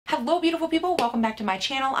Hello beautiful people, welcome back to my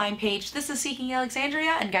channel. I'm Paige, this is Seeking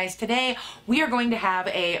Alexandria, and guys, today we are going to have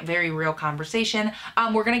a very real conversation.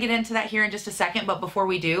 We're going to get into that here in just a second, but before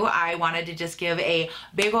we do, I wanted to just give a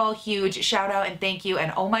big ol' huge shout out and thank you,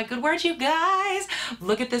 and oh my good word, you guys!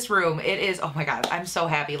 Look at this room. It is, oh my god, I'm so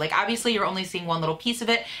happy. Like, obviously you're only seeing one little piece of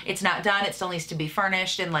it. It's not done, it still needs to be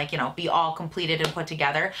furnished and, like, you know, be all completed and put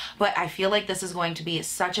together, but I feel like this is going to be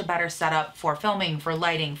such a better setup for filming, for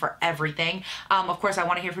lighting, for everything. Of course, I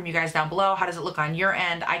want to hear from you guys down below. How does it look on your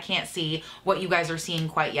end? I can't see what you guys are seeing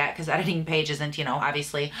quite yet because editing page isn't, you know,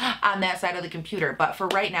 obviously on that side of the computer. But for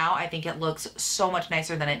right now, I think it looks so much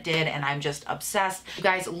nicer than it did, and I'm just obsessed. You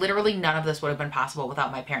guys, literally none of this would have been possible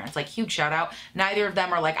without my parents. Like, huge shout out. Neither of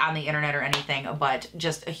them are like on the internet or anything, but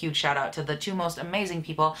just a huge shout out to the two most amazing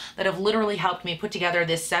people that have literally helped me put together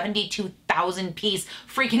this 72,000 piece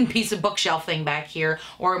freaking piece of bookshelf thing back here,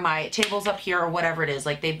 or my tables up here, or whatever it is.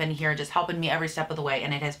 Like, they've been here just helping me every step of the way,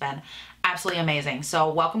 and it has been absolutely amazing.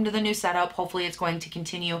 So welcome to the new setup. Hopefully it's going to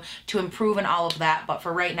continue to improve and all of that, but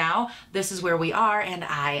for right now, this is where we are, and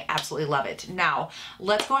I absolutely love it. Now,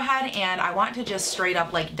 let's go ahead, and I want to just straight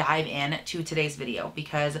up like dive in to today's video,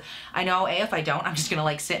 because I know if I don't, I'm just gonna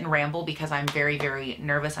like sit and ramble, because I'm very, very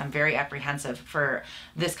nervous. I'm very apprehensive for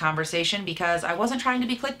this conversation, because I wasn't trying to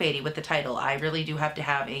be clickbaity with the title. I really do have to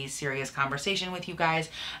have a serious conversation with you guys,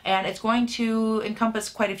 and it's going to encompass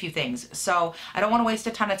quite a few things. So I don't want to waste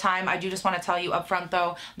a ton of time. I do just want to tell you up front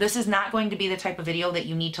though, this is not going to be the type of video that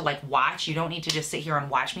you need to like watch. You don't need to just sit here and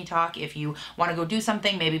watch me talk. If you want to go do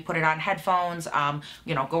something, maybe put it on headphones,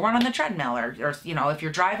 you know, go run on the treadmill, or you know, if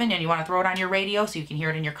you're driving and you want to throw it on your radio so you can hear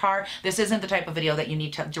it in your car, this isn't the type of video that you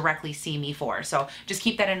need to directly see me for. So just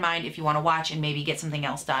keep that in mind. If you want to watch and maybe get something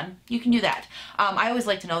else done, you can do that. I always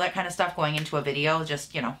like to know that kind of stuff going into a video,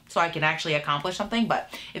 just, you know, so I can actually accomplish something.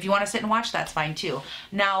 But if you want to sit and watch, that's fine too.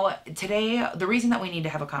 Now, today, the reason that we need to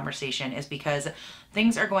have a conversation is because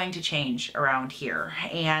things are going to change around here,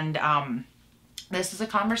 and this is a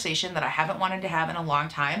conversation that I haven't wanted to have in a long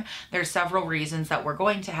time. There's several reasons that we're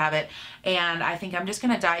going to have it, and I think I'm just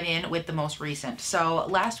going to dive in with the most recent. So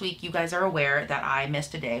last week, you guys are aware that I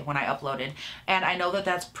missed a day when I uploaded, and I know that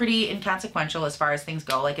that's pretty inconsequential as far as things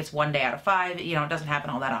go. Like, it's one day out of 5, you know, it doesn't happen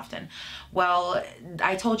all that often. Well,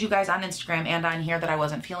 I told you guys on Instagram and on here that I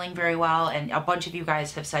wasn't feeling very well, and a bunch of you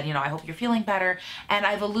guys have said, you know, I hope you're feeling better, and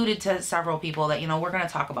I've alluded to several people that, you know, we're going to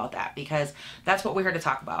talk about that, because that's what we're here to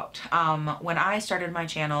talk about. When I started my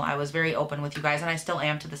channel, I was very open with you guys, and I still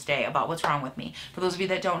am to this day, about what's wrong with me. For those of you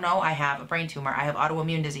that don't know, I have a brain tumor, I have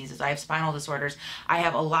autoimmune diseases, I have spinal disorders, I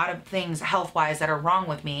have a lot of things health-wise that are wrong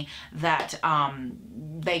with me that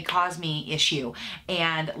they cause me issue.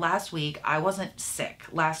 And last week, I wasn't sick.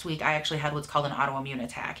 Last week, I actually had what's called an autoimmune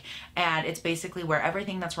attack, and it's basically where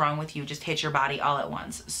everything that's wrong with you just hits your body all at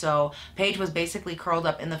once. So Paige was basically curled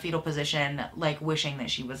up in the fetal position, like wishing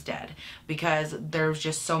that she was dead, because there's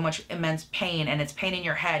just so much immense pain, and it's pain in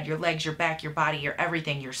your head, your legs, your back, your body, your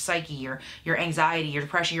everything, your psyche, your anxiety, your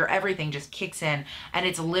depression, your everything just kicks in, and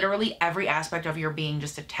it's literally every aspect of your being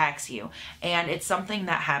just attacks you. And it's something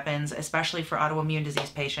that happens, especially for autoimmune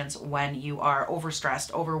disease patients, when you are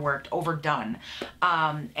overstressed, overworked, overdone.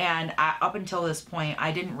 And up until this point,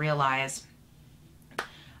 I didn't realize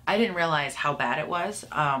how bad it was,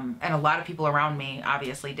 and a lot of people around me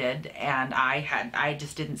obviously did, and I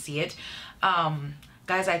just didn't see it.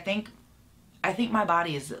 Guys, I think my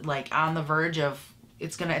body is like on the verge of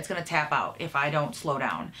it's gonna tap out if I don't slow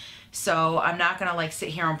down. So I'm not gonna like sit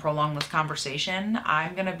here and prolong this conversation.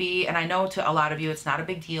 I'm gonna be, and I know to a lot of you it's not a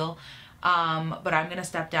big deal, but I'm gonna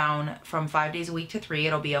step down from 5 days a week to 3.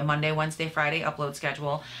 It'll be a Monday, Wednesday, Friday upload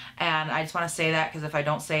schedule, and I just want to say that, because if I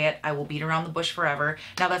don't say it, I will beat around the bush forever.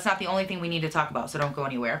 Now, that's not the only thing we need to talk about, so don't go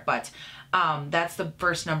anywhere, but that's the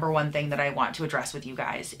first #1 thing that I want to address with you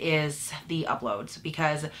guys is the uploads,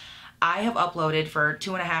 because I have uploaded for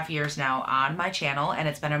 2.5 years now on my channel, and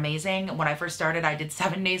it's been amazing. When I first started, I did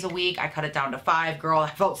 7 days a week. I cut it down to 5. Girl, I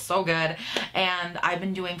felt so good. And I've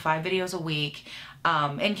been doing 5 videos a week,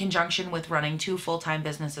 in conjunction with running 2 full-time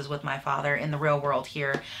businesses with my father in the real world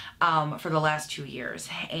here, for the last 2 years.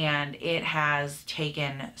 And it has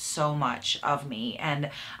taken so much of me.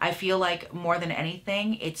 And I feel like more than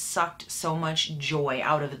anything, it sucked so much joy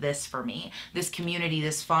out of this for me. This community,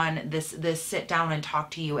 this fun, this sit down and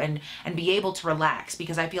talk to you and be able to relax,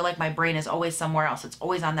 because I feel like my brain is always somewhere else. It's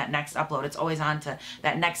always on that next upload. It's always on to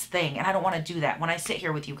that next thing. And I don't want to do that. When I sit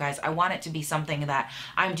here with you guys, I want it to be something that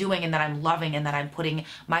I'm doing and that I'm loving and that I'm putting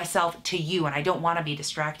myself to you, and I don't want to be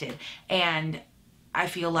distracted. And I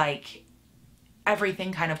feel like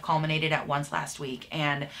everything kind of culminated at once last week,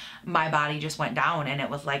 and my body just went down, and it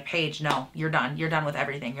was like, Paige, no, you're done. You're done with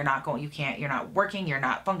everything. You're not going, you're not working, you're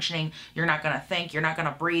not functioning, you're not going to think, you're not going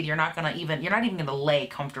to breathe, you're not even going to lay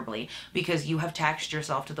comfortably, because you have taxed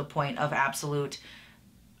yourself to the point of absolute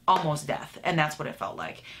almost death. And that's what it felt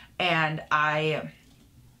like. And I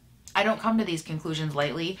don't come to these conclusions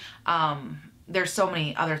lightly. There's so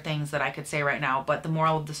many other things that I could say right now, but the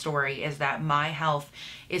moral of the story is that my health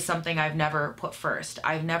is something I've never put first.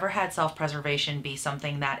 I've never had self-preservation be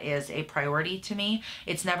something that is a priority to me.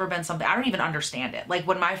 It's never been something, I don't even understand it. Like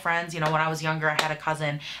when my friends, when I was younger, I had a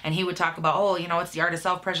cousin and he would talk about, oh, it's the art of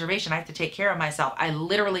self-preservation. I have to take care of myself. I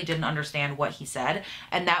literally didn't understand what he said.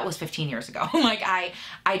 And that was 15 years ago. Like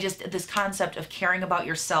I just, this concept of caring about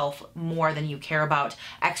yourself more than you care about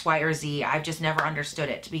X, Y, or Z, I've just never understood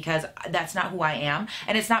it, because that's not who I am.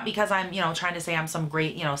 And it's not because I'm, trying to say I'm some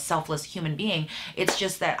great, selfless human being. It's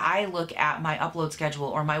just that I look at my upload schedule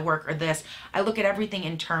or my work or this, I look at everything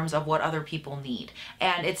in terms of what other people need.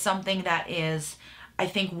 And it's something that is, I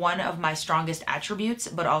think, one of my strongest attributes,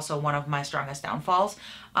 but also one of my strongest downfalls.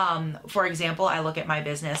 For example, I look at my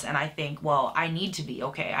business and I think, well, I need to be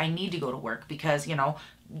okay. I need to go to work because,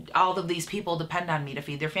 all of these people depend on me to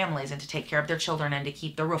feed their families and to take care of their children and to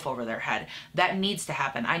keep the roof over their head. That needs to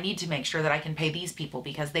happen. I need to make sure that I can pay these people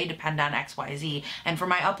because they depend on X, Y, Z. And for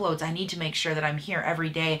my uploads, I need to make sure that I'm here every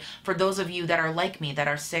day for those of you that are like me, that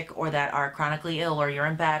are sick or that are chronically ill, or you're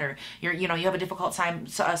in bed, or you have a difficult time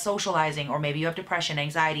socializing, or maybe you have depression,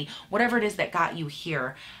 anxiety, whatever it is that got you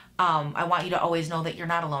here. I want you to always know that you're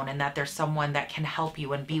not alone and that there's someone that can help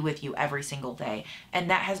you and be with you every single day.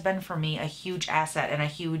 And that has been for me a huge asset and a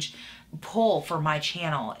huge pull for my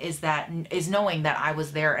channel, is knowing that I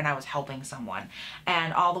was there and I was helping someone.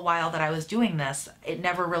 And all the while that I was doing this, it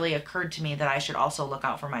never really occurred to me that I should also look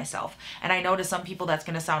out for myself. And I know to some people that's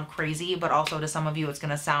going to sound crazy, but also to some of you it's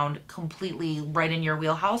going to sound completely right in your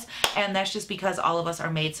wheelhouse. And that's just because all of us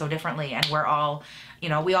are made so differently, and we're all,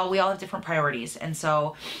 we all have different priorities. And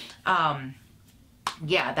so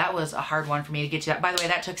yeah, that was a hard one for me to get to that. By the way,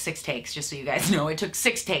 that took 6 takes, just so you guys know. It took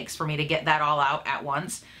 6 takes for me to get that all out at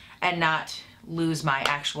once and not lose my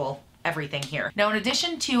actual everything here. Now, in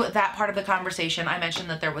addition to that part of the conversation, I mentioned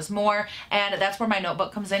that there was more, and that's where my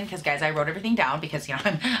notebook comes in, because guys, I wrote everything down because,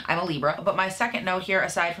 I'm a Libra. But my second note here,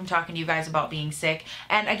 aside from talking to you guys about being sick,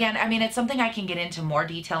 and again, I mean, it's something I can get into more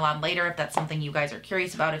detail on later if that's something you guys are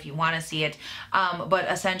curious about, if you want to see it. But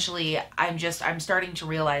essentially, I'm starting to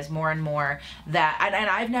realize more and more that, and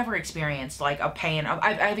I've never experienced like a pain.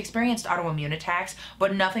 I've experienced autoimmune attacks,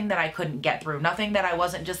 but nothing that I couldn't get through. Nothing that I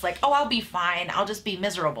wasn't just like, oh, I'll be fine. I'll just be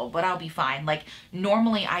miserable, but I'll be fine. Like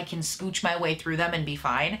normally I can scooch my way through them and be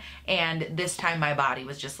fine. And this time my body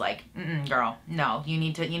was just like, girl, no, you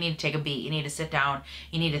need to take a beat. You need to sit down.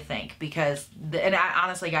 You need to think, because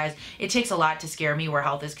honestly guys, it takes a lot to scare me where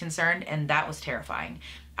health is concerned. And that was terrifying.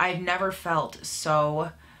 I've never felt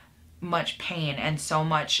so much pain and so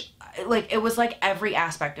much, like, it was like every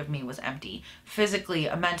aspect of me was empty, physically,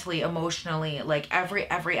 mentally, emotionally, like every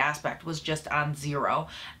aspect was just on zero.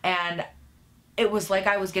 And it was like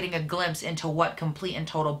I was getting a glimpse into what complete and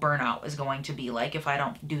total burnout is going to be like if I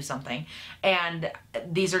don't do something. And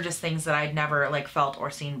these are just things that I'd never like felt or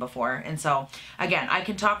seen before. And so again, I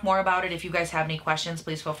can talk more about it. If you guys have any questions,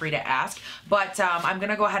 please feel free to ask. But I'm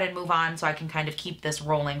gonna go ahead and move on so I can kind of keep this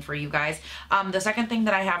rolling for you guys. The second thing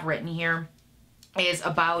that I have written here is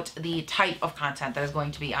about the type of content that is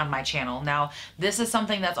going to be on my channel. Now, this is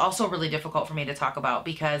something that's also really difficult for me to talk about,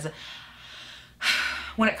 because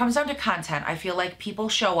when it comes down to content, I feel like people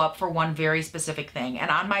show up for one very specific thing.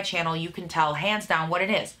 And on my channel, you can tell hands down what it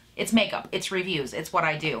is. It's makeup, it's reviews, it's what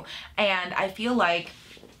I do. And I feel like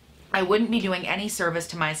I wouldn't be doing any service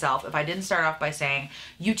to myself if I didn't start off by saying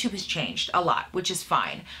YouTube has changed a lot, which is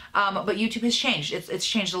fine. But YouTube has changed. It's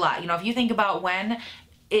changed a lot. If you think about when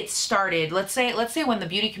it started, let's say when the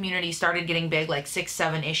beauty community started getting big, like 6,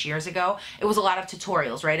 7-ish years ago, it was a lot of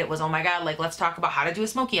tutorials, right? It was, oh my God, like let's talk about how to do a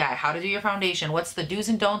smoky eye, how to do your foundation, what's the do's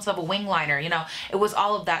and don'ts of a wing liner, it was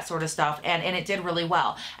all of that sort of stuff, and it did really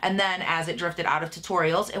well. And then as it drifted out of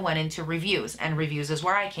tutorials, it went into reviews, and reviews is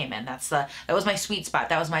where I came in. That was my sweet spot,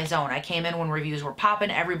 that was my zone. I came in when reviews were popping,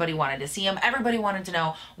 everybody wanted to see them, everybody wanted to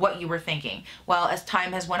know what you were thinking. Well, as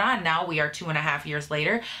time has went on, now we are 2.5 years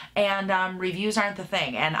later, and reviews aren't the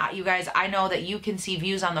thing. And you guys, I know that you can see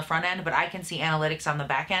views on the front end, but I can see analytics on the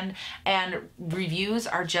back end, and reviews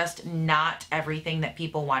are just not everything that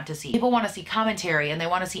people want to see. People want to see commentary, and they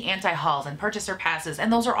want to see anti-hauls and purchaser passes,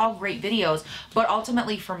 and those are all great videos, but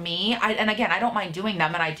ultimately for me, and again, I don't mind doing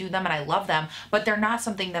them, and I do them and I love them, but they're not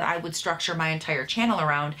something that I would structure my entire channel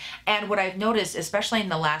around. And what I've noticed, especially in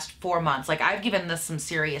the last 4 months, like I've given this some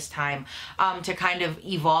serious time to kind of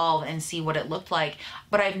evolve and see what it looked like,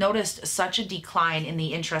 but I've noticed such a decline in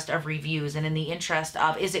the interest of reviews and in the interest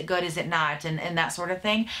of, is it good, is it not, and that sort of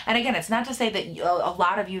thing. And again, it's not to say that a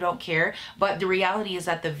lot of you don't care, but the reality is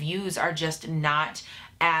that the views are just not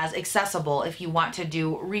as accessible if you want to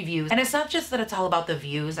do reviews. And it's not just that it's all about the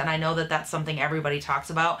views, and I know that that's something everybody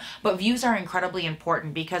talks about, but views are incredibly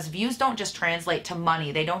important, because views don't just translate to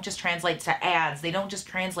money, they don't just translate to ads, they don't just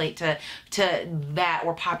translate to that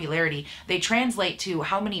or popularity, they translate to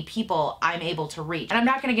how many people I'm able to reach. And I'm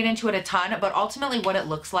not going to get into it a ton, but ultimately what it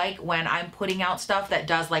looks like when I'm putting out stuff that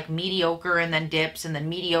does like mediocre and then dips and then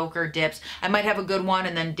mediocre dips, I might have a good one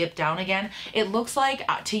and then dip down again. It looks like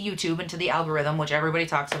to YouTube and to the algorithm, which everybody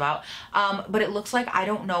talks about, but it looks like I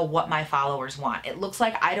don't know what my followers want. It looks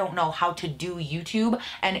like I don't know how to do YouTube,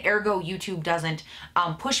 and ergo YouTube doesn't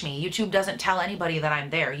push me. YouTube doesn't tell anybody that I'm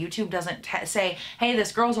there. YouTube doesn't say, hey,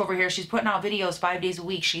 this girl's over here, she's putting out videos 5 days a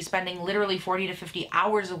week, she's spending literally 40 to 50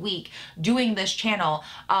 hours a week doing this channel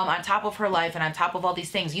on top of her life and on top of all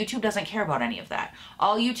these things. YouTube doesn't care about any of that.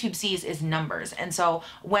 All YouTube sees is numbers. And so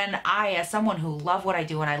when I, as someone who love what I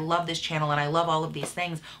do and I love this channel and I love all of these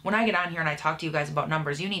things, when I get on here and I talk to you guys about numbers,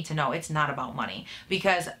 you need to know it's not about money,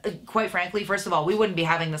 because quite frankly, first of all, we wouldn't be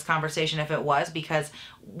having this conversation if it was, because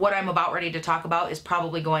what I'm about ready to talk about is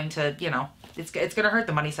probably going to, you know, it's going to hurt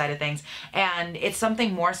the money side of things. And it's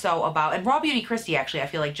something more so about, and Raw Beauty Christie actually, I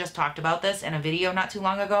feel like just talked about this in a video not too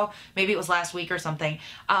long ago, maybe it was last week or something,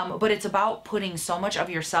 but it's about putting so much of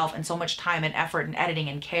yourself and so much time and effort and editing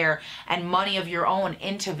and care and money of your own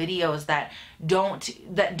into videos that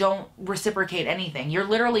don't reciprocate anything. You're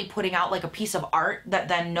literally putting out like a piece of art that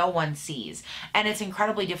then no one sees, and it's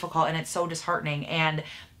incredibly difficult and it's so disheartening. And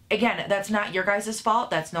again, that's not your guys' fault.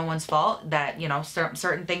 That's no one's fault that, you know,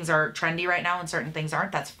 certain things are trendy right now and certain things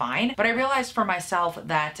aren't. That's fine. But I realized for myself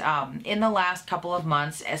that in the last couple of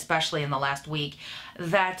months, especially in the last week,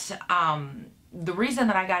 that the reason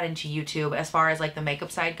that I got into YouTube as far as like the makeup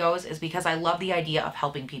side goes is because I love the idea of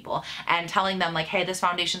helping people and telling them like, hey, this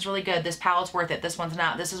foundation's really good, this palette's worth it, this one's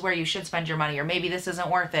not, this is where you should spend your money, or maybe this isn't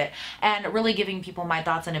worth it, and really giving people my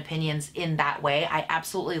thoughts and opinions in that way. I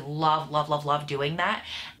absolutely love doing that,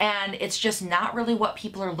 and it's just not really what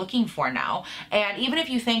people are looking for now. And even if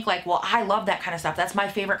you think like, well, I love that kind of stuff, that's my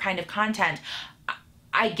favorite kind of content,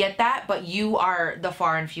 I get that, but you are the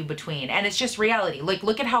far and few between. And it's just reality. Like,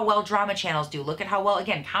 look at how well drama channels do. Look at how well,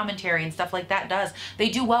 again, commentary and stuff like that does. They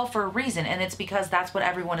do well for a reason, and it's because that's what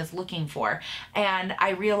everyone is looking for. And I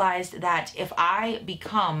realized that if I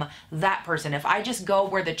become that person, if I just go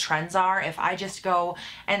where the trends are, if I just go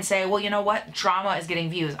and say, well, you know what, drama is getting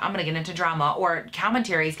views, I'm gonna get into drama, or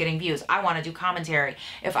commentary is getting views, I wanna do commentary.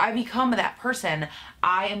 If I become that person,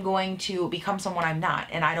 I am going to become someone I'm not,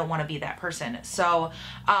 and I don't want to be that person. So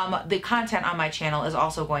the content on my channel is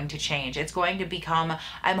also going to change. It's going to become,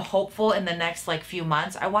 I'm hopeful in the next like few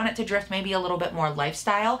months, I want it to drift maybe a little bit more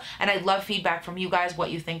lifestyle, and I'd love feedback from you guys, what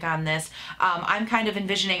you think on this. I'm kind of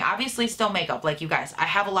envisioning, obviously still makeup like you guys. I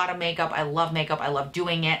have a lot of makeup, I love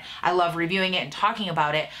doing it, I love reviewing it and talking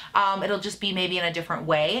about it. It'll just be maybe in a different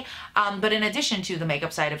way. But in addition to the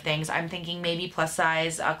makeup side of things, I'm thinking maybe plus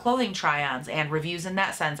size clothing try-ons and reviews in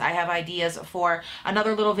that sense. I have ideas for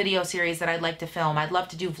another little video series that I'd like to film. I'd love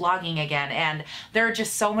to do vlogging again, and there are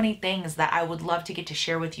just so many things that I would love to get to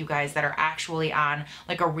share with you guys that are actually on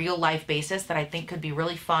like a real life basis that I think could be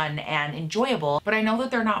really fun and enjoyable. But I know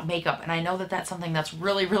that they're not makeup, and I know that that's something that's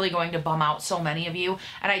really going to bum out so many of you,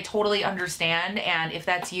 and I totally understand. And if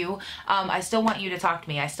that's you, I still want you to talk to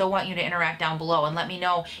me. I still want you to interact down below and let me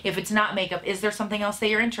know if it's not makeup, is there something else that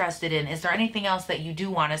you're interested in? Is there anything else that you do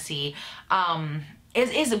want to see?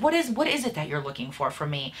 What is it that you're looking for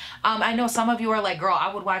from me? I know some of you are like, girl,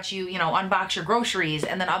 I would watch you, you know, unbox your groceries,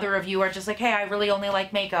 and then other of you are just like, hey, I really only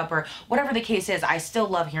like makeup, or whatever the case is. I still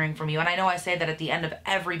love hearing from you, and I know I say that at the end of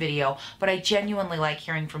every video, but I genuinely like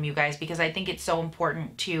hearing from you guys because I think it's so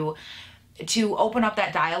important to open up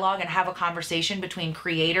that dialogue and have a conversation between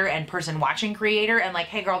creator and person watching creator, and like,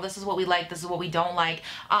 hey girl, this is what we like, this is what we don't like,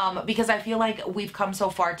 because I feel like we've come so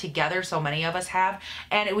far together, so many of us have,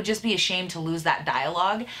 and it would just be a shame to lose that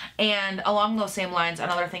dialogue. And along those same lines,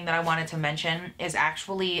 another thing that I wanted to mention is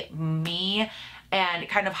actually me and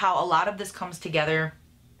kind of how a lot of this comes together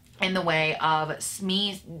in the way of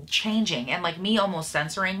me changing and like me almost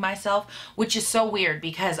censoring myself, which is so weird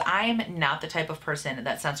because I'm not the type of person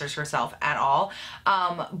that censors herself at all.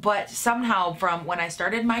 But somehow from when I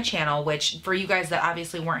started my channel, which for you guys that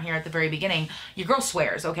obviously weren't here at the very beginning, your girl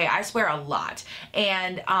swears, okay? I swear a lot.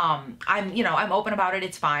 And I'm open about it,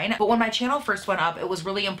 it's fine. But when my channel first went up, it was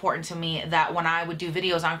really important to me that when I would do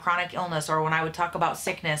videos on chronic illness or when I would talk about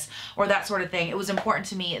sickness or that sort of thing, it was important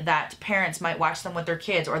to me that parents might watch them with their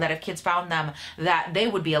kids, or that if kids found them, that they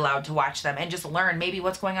would be allowed to watch them and just learn maybe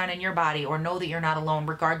what's going on in your body, or know that you're not alone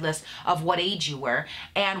regardless of what age you were.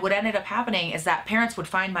 And what ended up happening is that parents would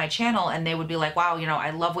find my channel and they would be like, wow,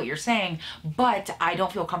 I love what you're saying, but I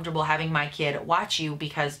don't feel comfortable having my kid watch you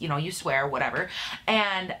because, you swear, whatever.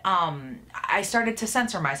 And I started to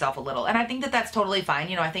censor myself a little. And I think that that's totally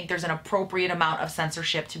fine. I think there's an appropriate amount of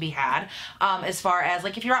censorship to be had as far as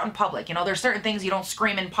like if you're out in public, there's certain things you don't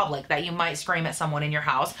scream in public that you might scream at someone in your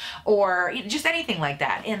house, or just anything like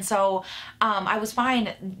that. And so I was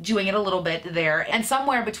fine doing it a little bit there. And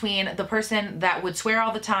somewhere between the person that would swear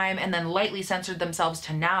all the time and then lightly censored themselves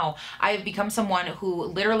to now, I have become someone who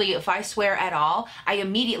literally, if I swear at all, I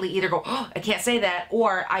immediately either go, oh, I can't say that,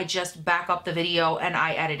 or I just back up the video and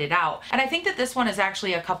I edit it out. And I think that this one is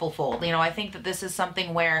actually a couple-fold. I think that this is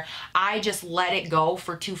something where I just let it go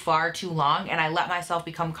for too far too long, and I let myself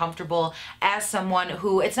become comfortable as someone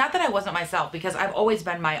who, it's not that I wasn't myself, because I've always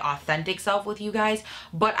been my authentic self with you guys,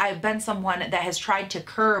 but I've been someone that has tried to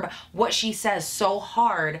curb what she says so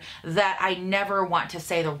hard that I never want to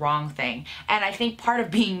say the wrong thing. And I think part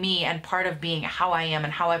of being me and part of being how I am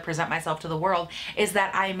and how I present myself to the world is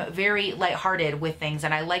that I'm very lighthearted with things,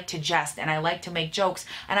 and I like to jest, and I like to make jokes,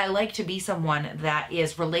 and I like to be someone that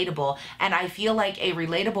is relatable. And I feel like a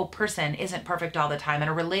relatable person isn't perfect all the time,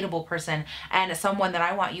 and a relatable person and someone that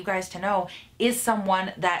I want you guys to know is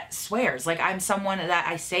someone that swears. Like, I'm someone that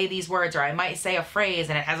I say these words, or I might say a phrase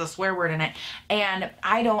and it has a swear word in it. And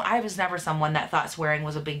I was never someone that thought swearing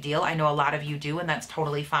was a big deal. I know a lot of you do, and that's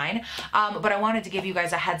totally fine. But I wanted to give you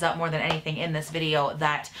guys a heads up more than anything in this video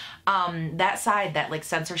that that side, that like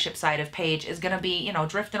censorship side of Paige is gonna be,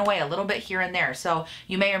 drifting away a little bit here and there. So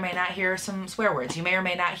you may or may not hear some swear words. You may or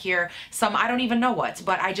may not hear some, I don't even know what,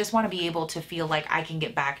 but I just want to be able to feel like I can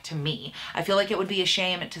get back to me. I feel like it would be a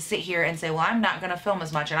shame to sit here and say, well, I'm not gonna film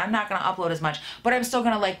as much and I'm not gonna upload as much, but I'm still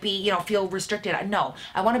gonna like be, feel restricted. No,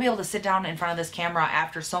 I want to be able to sit down in front of this camera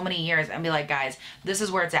after so many years and be like, guys, this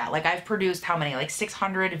is where it's at. Like, I've produced how many, like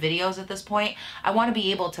 600 videos at this point. I want to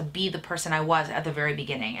be able to be the person I was at the very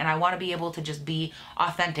beginning, and I want to be able to just be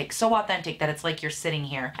authentic, so authentic that it's like you're sitting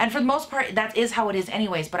here. And for the most part, that is how it is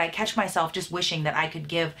anyways, but I catch myself just wishing that I could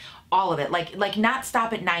give all of it, like not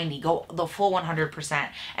stop at 90, go the full 100%.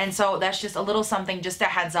 And so that's just a little something, just a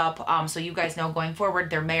heads up, so you guys know going forward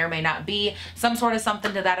there may or may not be some sort of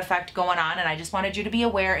something to that effect going on, and I just wanted you to be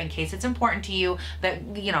aware in case it's important to you that,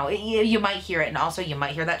 you might hear it. And also you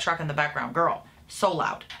might hear that truck in the background, girl. So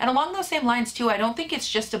loud. And along those same lines too, I don't think it's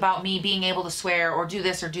just about me being able to swear or do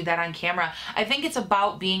this or do that on camera. I think it's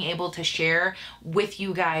about being able to share with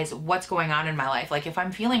you guys what's going on in my life. Like, if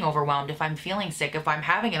I'm feeling overwhelmed, if I'm feeling sick, if I'm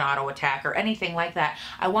having an auto attack or anything like that,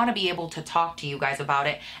 I want to be able to talk to you guys about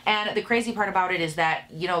it. And the crazy part about it is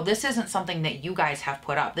that, this isn't something that you guys have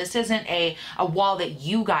put up. This isn't a wall that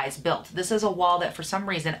you guys built. This is a wall that for some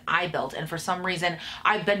reason I built, and for some reason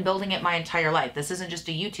I've been building it my entire life. This isn't just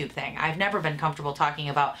a YouTube thing. I've never been comfortable talking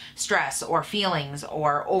about stress or feelings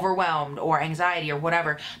or overwhelmed or anxiety or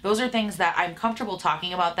whatever. Those are things that I'm comfortable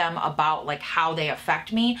talking about them, about like how they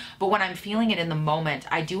affect me, but when I'm feeling it in the moment,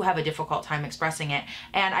 I do have a difficult time expressing it,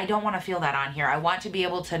 and I don't want to feel that on here. I want to be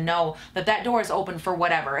able to know that that door is open for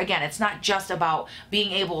whatever. Again, it's not just about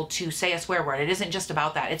being able to say a swear word. It isn't just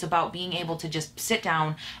about that. It's about being able to just sit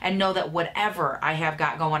down and know that whatever I have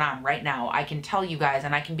got going on right now, I can tell you guys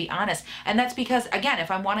and I can be honest. And that's because, again, if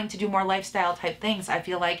I'm wanting to do more lifestyle type things, I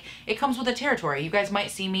feel like it comes with the territory. You guys might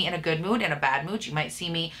see me in a good mood, in a bad mood. You might see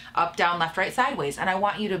me up, down, left, right, sideways. And I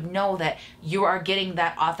want you to know that you are getting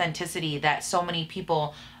that authenticity that so many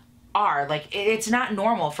people are. Like, it's not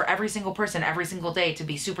normal for every single person every single day to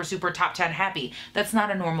be super, super top 10 happy. That's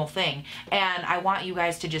not a normal thing. And I want you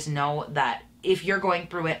guys to just know that if you're going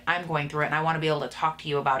through it, I'm going through it, and I want to be able to talk to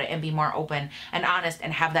you about it and be more open and honest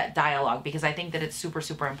and have that dialogue, because I think that it's super,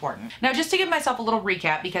 super important. Now, just to give myself a little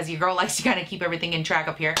recap, because your girl likes to kind of keep everything in track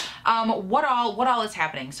up here, what all is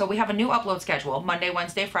happening? So we have a new upload schedule, Monday,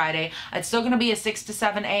 Wednesday, Friday. It's still going to be a 6 to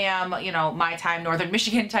 7 a.m., my time, Northern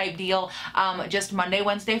Michigan type deal, just Monday,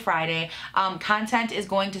 Wednesday, Friday. Content is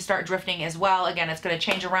going to start drifting as well. Again, it's going to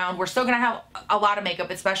change around. We're still going to have a lot of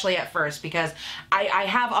makeup, especially at first, because I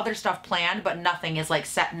have other stuff planned, but but nothing is like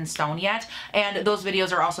set in stone yet. And those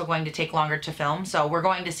videos are also going to take longer to film. So we're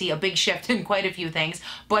going to see a big shift in quite a few things,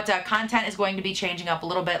 but content is going to be changing up a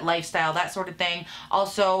little bit, lifestyle, that sort of thing.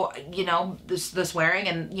 Also, you know, the swearing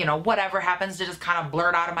and, you know, whatever happens to just kind of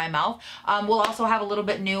blurt out of my mouth, we'll also have a little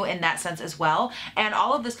bit new in that sense as well. And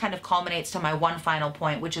all of this kind of culminates to my one final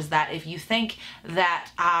point, which is that if you think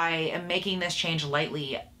that I am making this change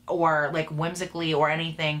lightly or like whimsically or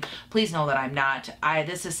anything, please know that I'm not.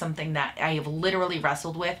 This is something that I have literally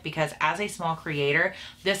wrestled with, because as a small creator,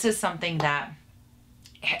 this is something that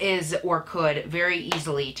is or could very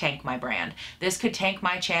easily tank my brand. This could tank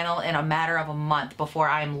my channel in a matter of a month before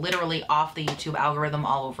I'm literally off the YouTube algorithm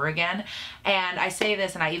all over again. And I say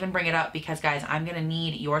this and I even bring it up because, guys, I'm gonna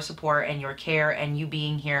need your support and your care and you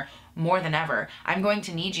being here more than ever. I'm going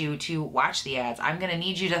to need you to watch the ads. I'm going to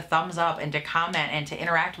need you to thumbs up and to comment and to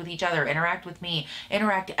interact with each other, interact with me,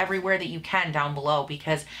 interact everywhere that you can down below,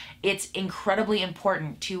 because it's incredibly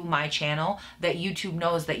important to my channel that YouTube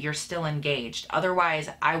knows that you're still engaged. Otherwise,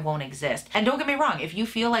 I won't exist. And don't get me wrong, if you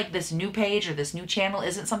feel like this new page or this new channel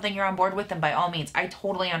isn't something you're on board with, then by all means, I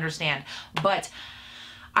totally understand. But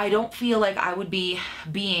I don't feel like I would be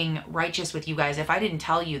being righteous with you guys if I didn't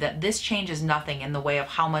tell you that this changes nothing in the way of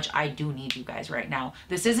how much I do need you guys right now.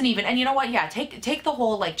 This isn't even, and you know what? Yeah, take the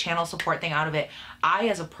whole like channel support thing out of it. I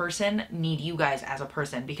as a person need you guys as a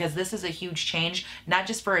person, because this is a huge change, not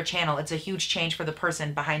just for a channel. It's a huge change for the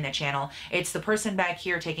person behind the channel. It's the person back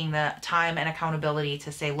here taking the time and accountability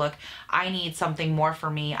to say, look, I need something more for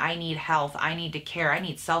me. I need health. I need to care. I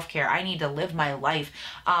need self-care. I need to live my life.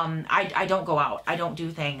 I don't go out. I don't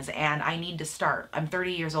do things, and I need to start. I'm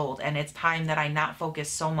 30 years old, and it's time that I not focus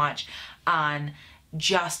so much on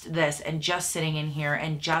just this and just sitting in here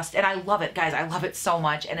and I love it, guys. I love it so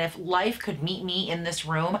much. And if life could meet me in this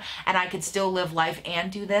room and I could still live life and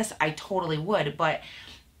do this, I totally would. But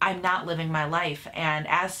I'm not living my life. And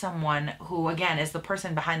as someone who, again, is the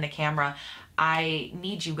person behind the camera, I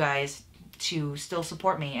need you guys to still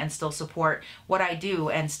support me and still support what I do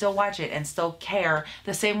and still watch it and still care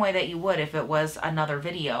the same way that you would if it was another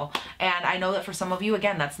video. And I know that for some of you,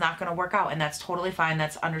 again, that's not going to work out, and that's totally fine.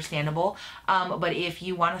 That's understandable. But if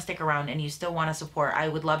you want to stick around and you still want to support, I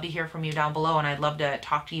would love to hear from you down below, and I'd love to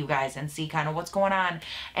talk to you guys and see kind of what's going on.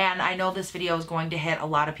 And I know this video is going to hit a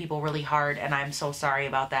lot of people really hard, and I'm so sorry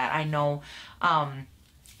about that. I know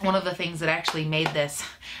one of the things that actually made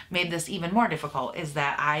this even more difficult is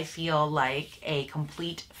that I feel like a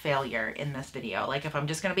complete failure in this video. Like, if I'm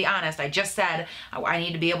just going to be honest, I just said I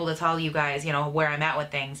need to be able to tell you guys, you know, where I'm at with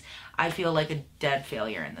things. I feel like a dead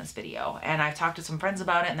failure in this video. And I've talked to some friends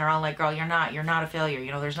about it, and they're all like, girl, you're not a failure.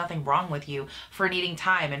 You know, there's nothing wrong with you for needing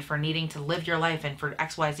time and for needing to live your life and for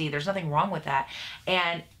XYZ. There's nothing wrong with that.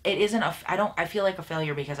 And it isn't I feel like a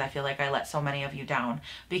failure because I feel like I let so many of you down,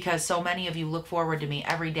 because so many of you look forward to me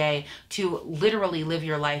every day to literally live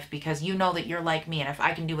your life, because you know that you're like me, and if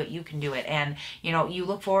I can do it, you can do it. And, you know, you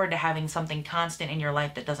look forward to having something constant in your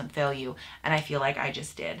life that doesn't fail you. And I feel like I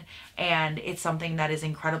just did. And it's something that is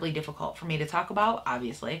incredibly difficult for me to talk about,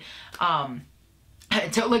 obviously.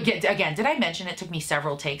 To look at, again, did I mention it took me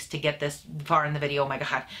several takes to get this far in the video? Oh my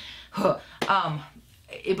God.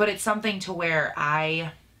 But it's something to where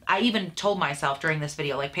I even told myself during this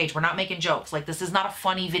video, like, Paige, we're not making jokes. Like, this is not a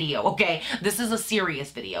funny video, okay? This is a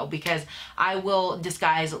serious video, because I will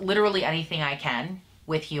disguise literally anything I can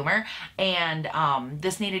with humor. And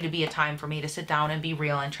this needed to be a time for me to sit down and be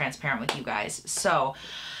real and transparent with you guys. So,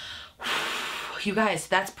 you guys,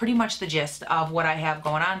 that's pretty much the gist of what I have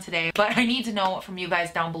going on today. But I need to know from you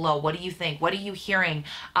guys down below. What do you think? What are you hearing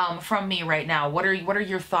from me right now? What are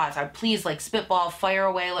your thoughts? Please, like, spitball, fire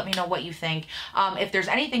away. Let me know what you think. If there's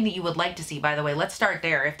anything that you would like to see, by the way, let's start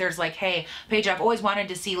there. If there's like, hey, Paige, I've always wanted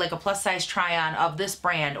to see like a plus size try-on of this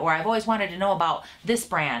brand, or I've always wanted to know about this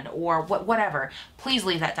brand, or whatever, please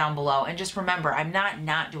leave that down below. And just remember, I'm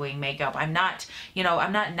not doing makeup. I'm not, you know,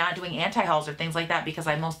 I'm not doing anti-hauls or things like that, because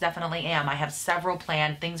I most definitely am. I have several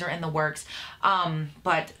planned, things are in the works,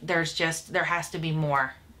 but there has to be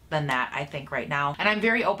more than that, I think, right now. And I'm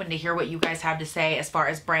very open to hear what you guys have to say as far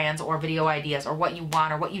as brands or video ideas, or what you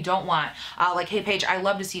want or what you don't want. Like, hey, Paige, I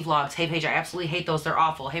love to see vlogs. Hey, Paige, I absolutely hate those. They're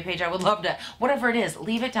awful. Hey, Paige, I would love to, whatever it is,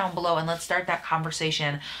 leave it down below and let's start that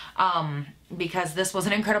conversation. because this was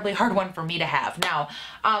an incredibly hard one for me to have. Now,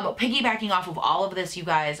 piggybacking off of all of this, you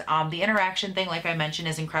guys, the interaction thing, like I mentioned,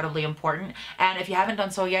 is incredibly important. And if you haven't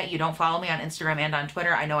done so yet, you don't follow me on Instagram and on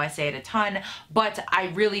Twitter. I know I say it a ton, but I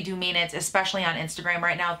really do mean it, especially on Instagram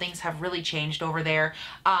right now. Things have really changed over there.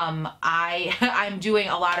 I'm doing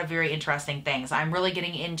a lot of very interesting things. I'm really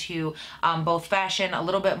getting into both fashion, a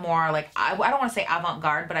little bit more like, I don't want to say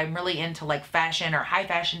avant-garde, but I'm really into like fashion or high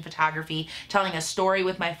fashion photography, telling a story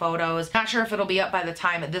with my photos. Not sure if it'll be up by the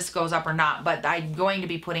time this goes up or not, but I'm going to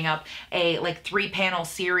be putting up a like 3-panel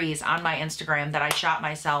series on my Instagram that I shot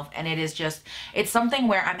myself, and it is just, it's something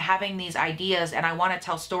where I'm having these ideas and I want to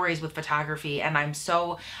tell stories with photography, and I'm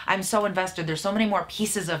so invested. There's so many more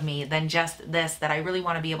pieces of me than just this that I really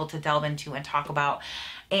want to be able to delve into and talk about.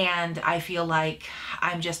 And I feel like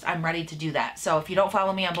I'm ready to do that. So if you don't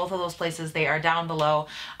follow me on both of those places, they are down below.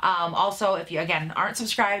 Also, if you, again, aren't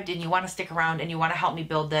subscribed and you want to stick around and you want to help me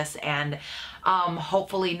build this and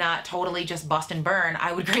hopefully not totally just bust and burn,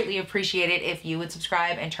 I would greatly appreciate it if you would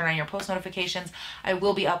subscribe and turn on your post notifications. I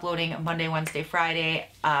will be uploading Monday, Wednesday, Friday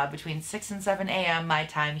between 6 and 7 a.m. my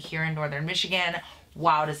time here in Northern Michigan.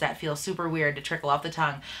 Wow, does that feel super weird to trickle off the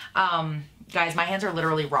tongue. Guys, my hands are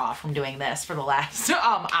literally raw from doing this for the last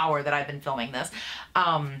hour that I've been filming this.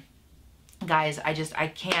 Guys,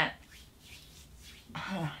 I can't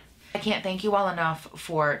thank you all enough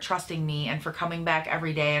for trusting me and for coming back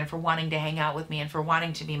every day and for wanting to hang out with me and for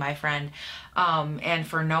wanting to be my friend, and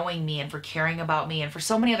for knowing me and for caring about me and for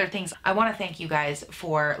so many other things. I want to thank you guys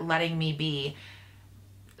for letting me be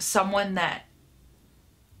someone that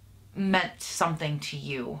meant something to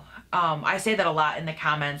you. I say that a lot in the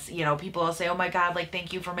comments. You know, people will say, oh my God, like,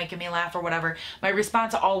 thank you for making me laugh or whatever. My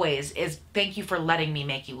response always is, thank you for letting me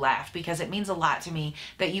make you laugh, because it means a lot to me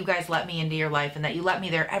that you guys let me into your life and that you let me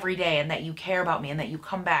there every day and that you care about me and that you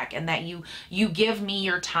come back and that you give me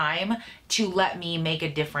your time to let me make a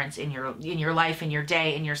difference in your life, in your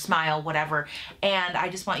day, in your smile, whatever. And I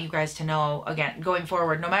just want you guys to know, again, going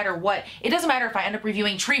forward, no matter what, it doesn't matter if I end up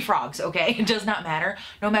reviewing tree frogs, okay? It does not matter.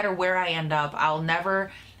 No matter where I end up, I'll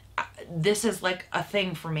never, this is like a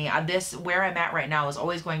thing for me. This, where I'm at right now, is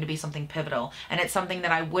always going to be something pivotal, and it's something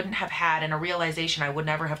that I wouldn't have had, and a realization I would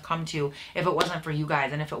never have come to if it wasn't for you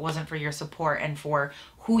guys and if it wasn't for your support and for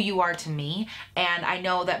who you are to me. And I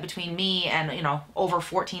know that between me and, you know, over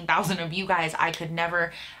 14,000 of you guys, I could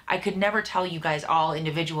never tell you guys all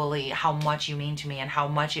individually how much you mean to me and how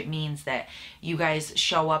much it means that you guys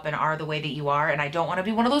show up and are the way that you are. And I don't want to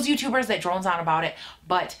be one of those YouTubers that drones on about it,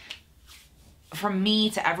 but from me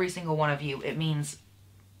to every single one of you, it means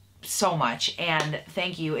so much. And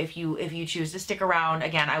thank you if you choose to stick around.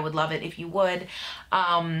 Again, I would love it if you would.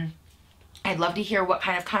 I'd love to hear what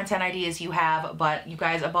kind of content ideas you have, but you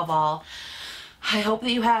guys, above all, I hope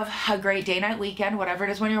that you have a great day, night, weekend, whatever it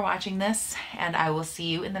is when you're watching this, and I will see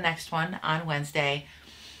you in the next one on Wednesday,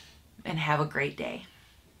 and have a great day.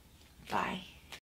 Bye.